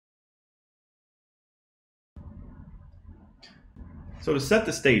So to set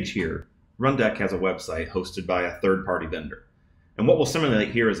the stage here, Rundeck has a website hosted by a third-party vendor. And what we'll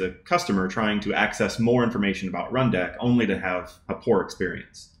simulate here is a customer trying to access more information about Rundeck only to have a poor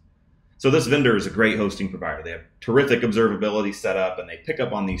experience. So this vendor is a great hosting provider. They have terrific observability set up and they pick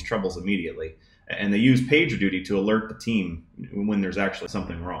up on these troubles immediately. And they use PagerDuty to alert the team when there's actually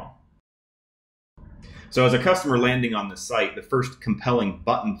something wrong. So as a customer landing on this site, the first compelling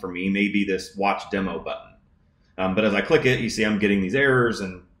button for me may be this watch demo button. But as I click it, you see I'm getting these errors,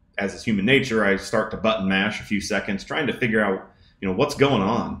 and as is human nature, I start to button mash a few seconds trying to figure out what's going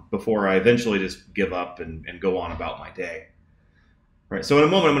on before I eventually just give up and go on about my day. Right, so in a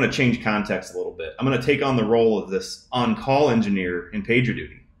moment, I'm going to change context a little bit. I'm going to take on the role of this on-call engineer in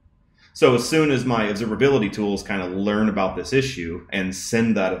PagerDuty. So as soon as my observability tools kind of learn about this issue and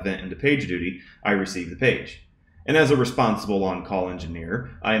send that event into PagerDuty, I receive the page. And as a responsible on-call engineer,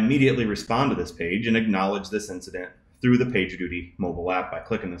 I immediately respond to this page and acknowledge this incident through the PagerDuty mobile app by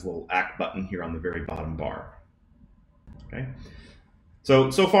clicking this little act button here on the very bottom bar. Okay, so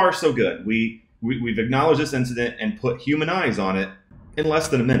far so good. We've acknowledged this incident and put human eyes on it in less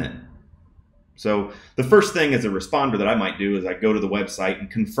than a minute. So the first thing as a responder that I might do is I go to the website and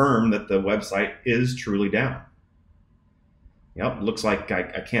confirm that the website is truly down. Yep, looks like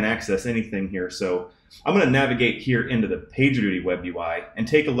I can't access anything here. So I'm going to navigate here into the PagerDuty web UI and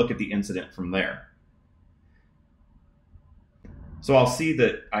take a look at the incident from there. So I see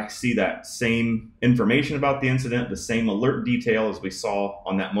that same information about the incident, the same alert detail as we saw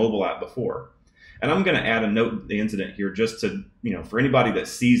on that mobile app before. And I'm going to add a note to the incident here just to, for anybody that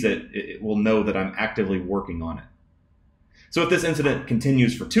sees it, it will know that I'm actively working on it. So if this incident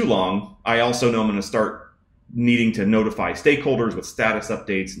continues for too long, I also know I'm going to start needing to notify stakeholders with status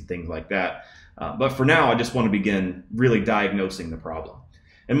updates and things like that. But for now, I just want to begin really diagnosing the problem.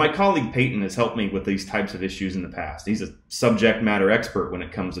 And my colleague Peyton has helped me with these types of issues in the past. He's a subject matter expert when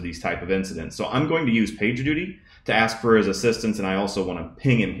it comes to these type of incidents. So I'm going to use PagerDuty to ask for his assistance, and I also want to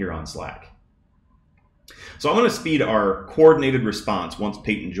ping him here on Slack. So I'm going to speed our coordinated response once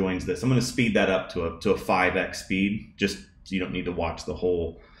Peyton joins this. I'm going to speed that up to a 5x speed, just so you don't need to watch the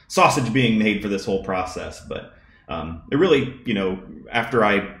whole sausage being made for this whole process. But it really, after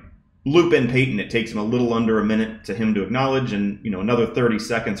I loop in Peyton, it takes him a little under a minute to him to acknowledge, and another 30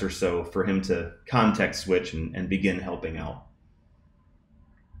 seconds or so for him to context switch and begin helping out.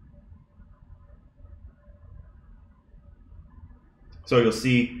 So you'll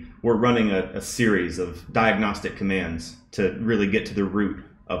see we're running a series of diagnostic commands to really get to the root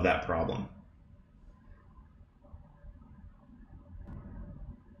of that problem.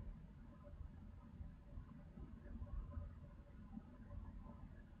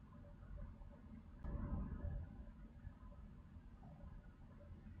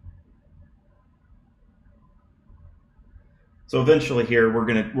 So eventually here, we're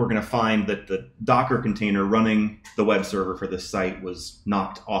gonna find that the Docker container running the web server for this site was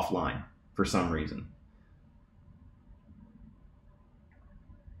knocked offline for some reason.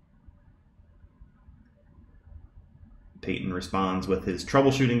 Peyton responds with his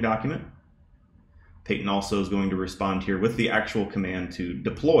troubleshooting document. Peyton also is going to respond here with the actual command to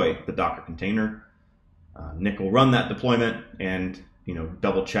deploy the Docker container. Nick will run that deployment and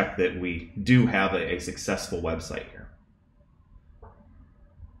double check that we do have a successful website here.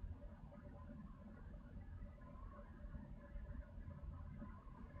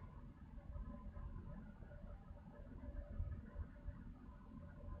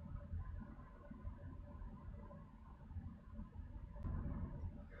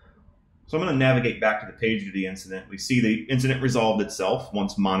 So I'm going to navigate back to the PagerDuty incident. We see the incident resolved itself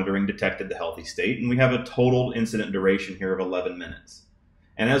once monitoring detected the healthy state, and we have a total incident duration here of 11 minutes.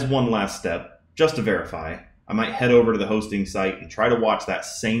 And as one last step, just to verify, I might head over to the hosting site and try to watch that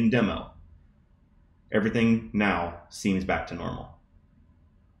same demo. Everything now seems back to normal.